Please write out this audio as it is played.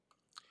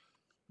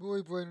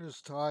Muy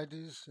buenas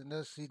tardes, en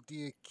este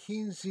día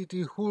 15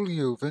 de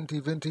julio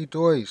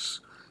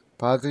 2022,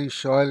 Padre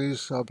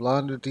Charles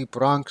hablando de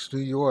Bronx,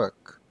 New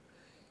York.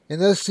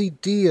 En este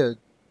día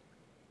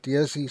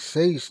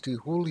 16 de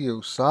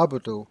julio,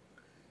 sábado,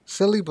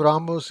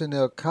 celebramos en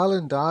el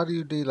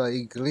calendario de la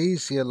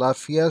Iglesia la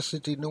fiesta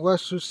de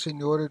Nuestra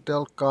Señora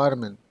del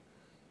Carmen.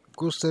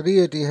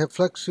 Gustaría de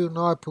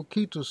reflexionar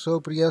poquito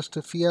sobre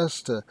esta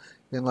fiesta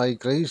en la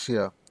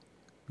Iglesia.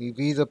 Mi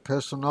vida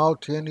personal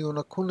tiene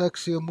una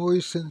conexión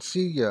muy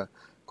sencilla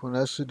con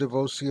esta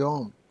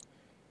devoción.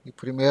 Mi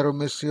primera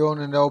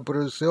misión en el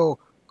Brasil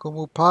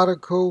como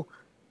párroco,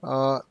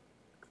 ah,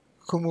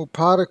 como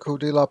párroco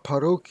de la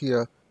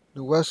parroquia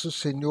Nuestra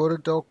Señora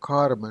del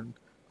Carmen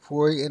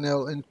fue en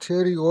el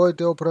interior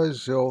del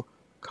Brasil,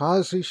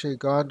 casi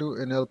llegando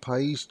en el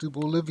país de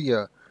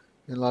Bolivia,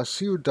 en la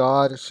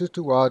ciudad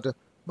situada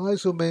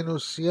más o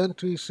menos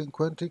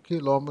 150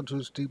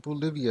 kilómetros de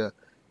Bolivia,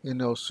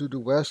 en el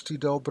sudoeste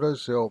del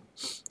Brasil.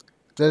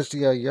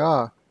 Desde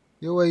allá,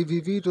 yo he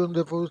vivido en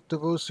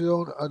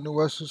devoción a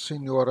Nuestra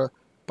Señora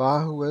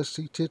bajo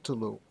este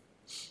título.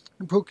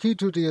 Un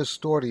poquito de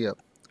historia.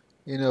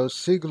 En el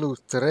siglo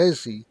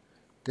XIII,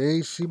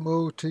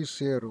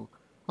 XIII,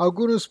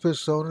 algunas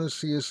personas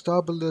se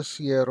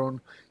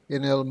establecieron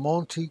en el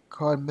Monte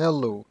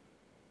Carmelo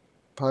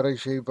para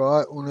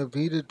llevar una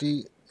vida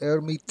de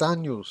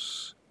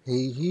ermitaños,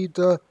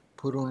 regida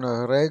por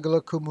una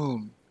regla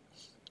común.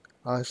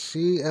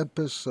 Así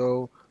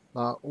empezó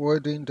la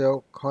Orden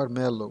del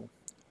Carmelo.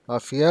 La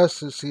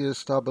fiesta se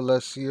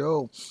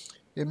estableció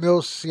en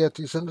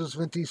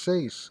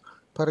 1726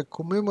 para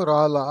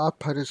conmemorar la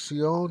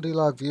aparición de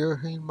la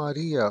Virgen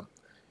María.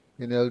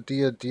 En el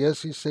día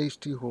 16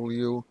 de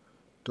julio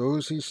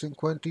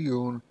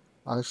 1251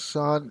 a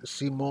San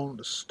Simón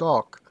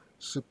Stock,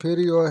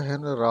 superior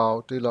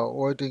general de la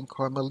Orden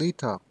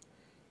Carmelita.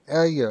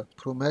 Ella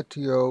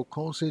prometió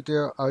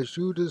conceder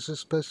ayudas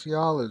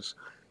especiales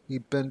y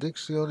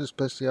bendiciones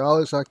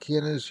especiales a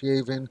quienes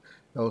lleven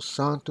el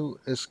Santo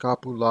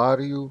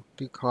Escapulario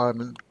de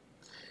Carmen.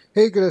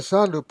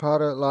 Regresando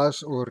para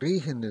las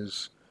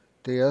orígenes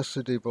de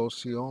esta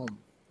devoción,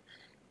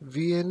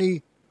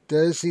 viene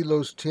desde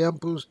los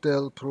tiempos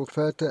del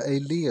profeta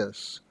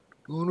Elías,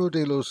 uno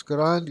de los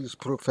grandes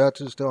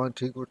profetas del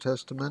Antiguo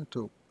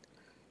Testamento.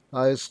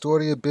 La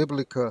historia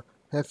bíblica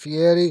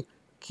refiere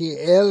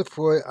que él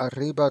fue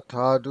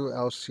arrebatado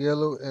al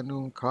cielo en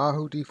un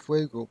carro de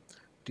fuego,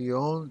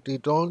 de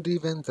donde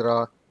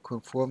vendrá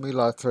conforme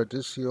la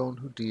tradición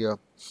judía.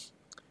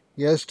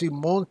 Y este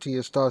monte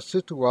está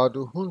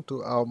situado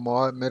junto al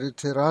mar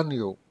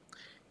Mediterráneo.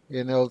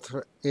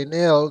 En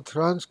él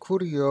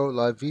transcurrió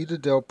la vida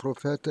del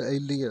profeta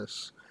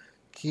Elías,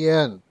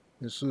 quien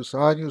en sus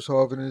años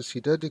jóvenes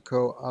se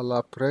dedicó a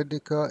la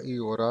prédica y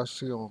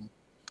oración.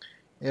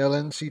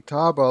 Él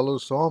incitaba a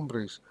los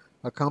hombres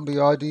a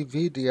cambiar de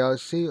vida y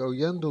así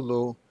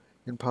oyéndolo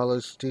en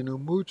Palestina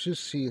muchos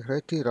se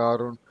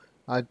retiraron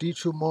a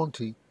dicho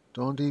monte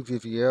donde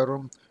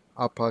vivieron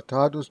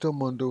apartados del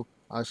mundo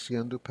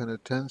haciendo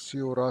penitencia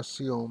y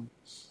oración.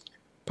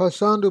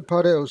 Pasando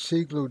para el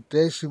siglo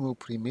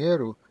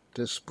XI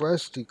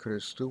después de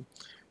Cristo,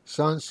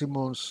 San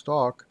Simón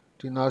Stock,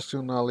 de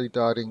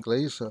nacionalidad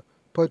inglesa,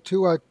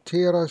 partió a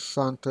Tierra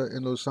Santa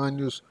en los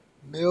años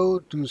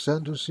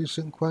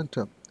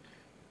 1250.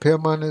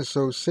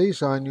 Permaneció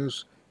 6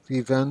 años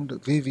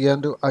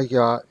viviendo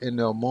allá en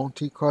el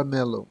Monte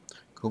Carmelo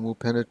como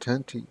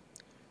penitente.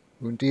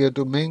 Un día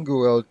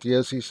domingo, el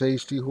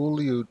 16 de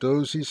julio de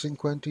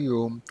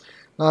 1251,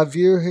 la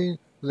Virgen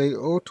le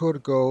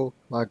otorgó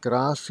la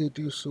gracia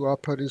de su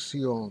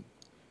aparición.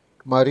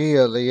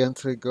 María le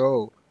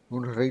entregó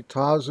un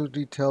retazo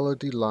de tela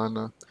de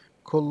lana,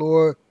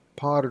 color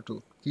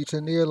pardo, que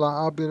tenía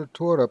la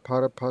abertura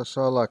para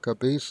pasar la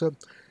cabeza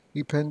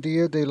y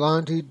pendía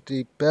delante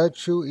del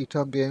pecho y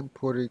también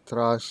por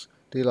detrás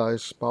de la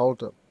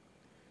espalda.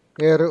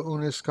 Era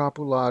un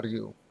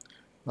escapulario.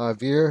 La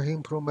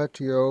Virgen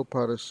prometió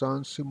para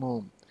San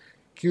Simón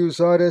que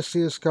usar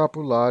ese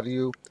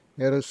escapulario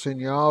era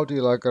señal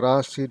de la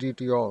gracia de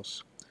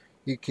Dios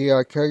y que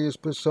aquellas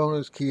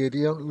personas que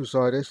irían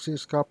usar ese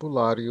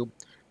escapulario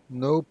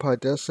no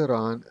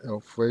padecerán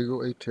el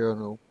fuego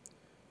eterno.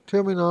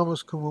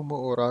 Terminamos con una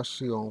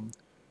oración.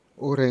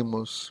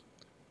 Oremos.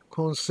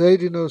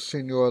 Concédenos,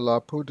 Señor,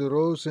 la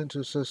poderosa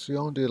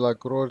intercesión de la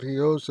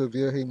gloriosa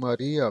Virgen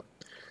María,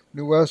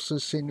 Nuestra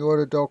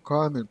Señora del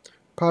Carmen,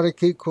 para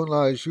que con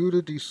la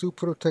ayuda de su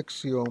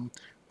protección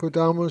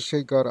podamos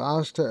llegar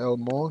hasta el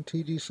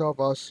monte de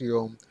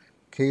salvación,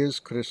 que es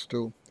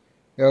Cristo.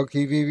 El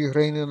que vive y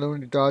reina en la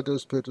unidad del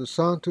Espíritu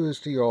Santo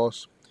es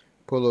Dios,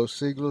 por los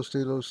siglos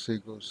de los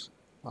siglos.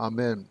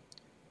 Amén.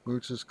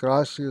 Muchas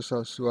gracias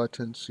a su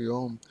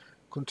atención.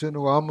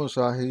 Continuamos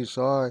a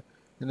rezar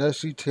en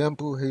este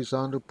tiempo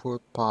rezando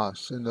por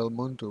paz en el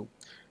mundo.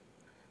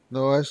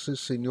 Nuestra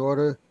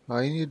Señora,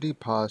 Reina de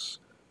Paz,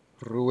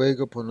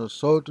 ruega por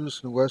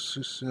nosotros.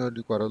 Nuestra Señora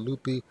de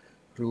Guadalupe,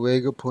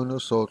 ruega por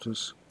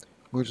nosotros.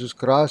 Muchas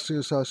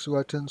gracias a su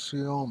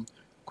atención.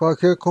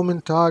 Cualquier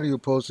comentario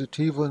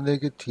positivo o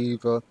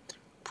negativo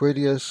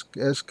puede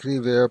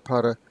escribir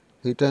para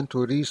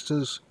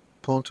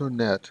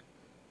redentoristas.net.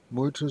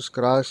 Muchas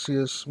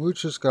gracias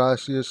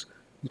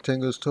y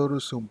tengas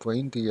todos un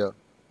buen día.